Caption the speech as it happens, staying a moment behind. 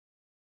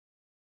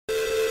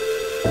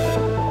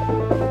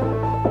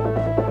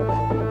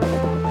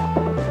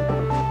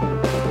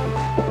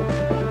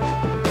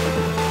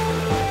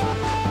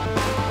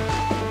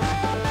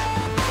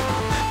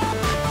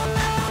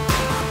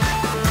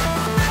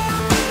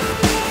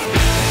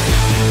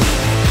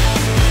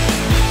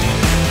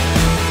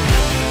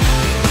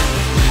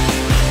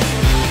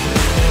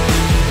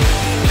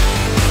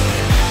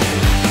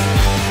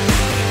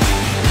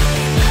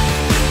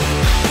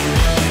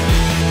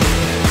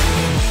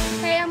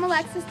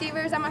Alexis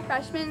Devers. I'm a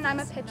freshman and I'm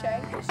a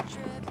pitcher.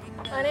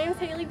 My name is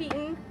Haley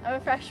Beaton. I'm a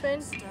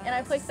freshman and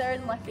I play third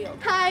and left field.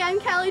 Hi,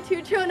 I'm Callie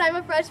Tutro and I'm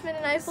a freshman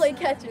and I play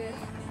catcher.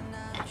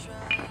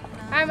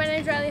 Hi, my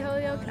name is Riley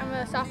Holyoke. I'm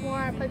a sophomore.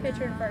 I play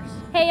pitcher and first.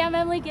 Hey, I'm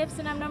Emily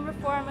Gibson. I'm number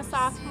 4. I'm a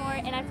sophomore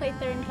and I play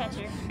third and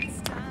catcher.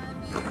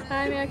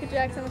 Hi, I'm Erica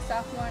Jackson. I'm a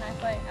sophomore and I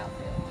play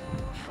outfield.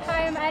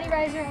 Hi, I'm Addie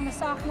Reiser. I'm a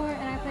sophomore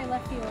and I play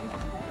left field.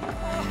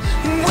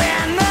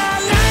 When the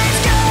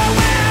lights go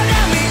out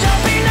and we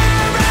open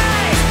our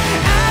eyes,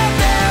 out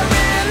there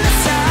in the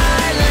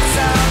silence,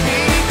 I'll be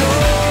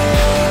gone.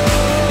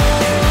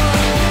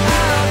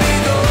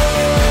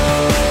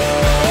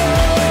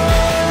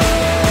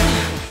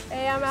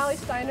 Hey, I'm Allie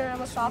Steiner.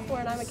 I'm a sophomore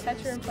and I'm a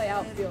catcher and play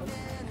outfield.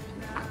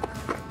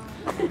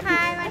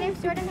 Hi, my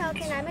name's Jordan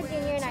Hilton. I'm a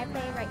junior and I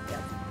play right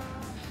field.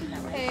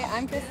 Hey,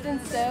 I'm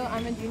Kristen Stowe.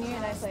 I'm a junior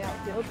and I play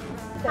outfield.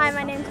 Hi,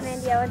 my name's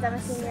Mandy Owens. I'm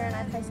a senior and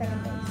I play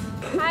second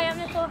base. Hi, I'm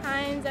Nicole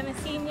Hines. I'm a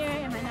senior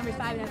and my number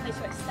 5 and I play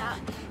shortstop.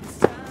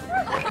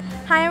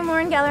 Hi, I'm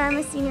Lauren Geller. I'm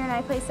a senior and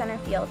I play center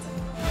field.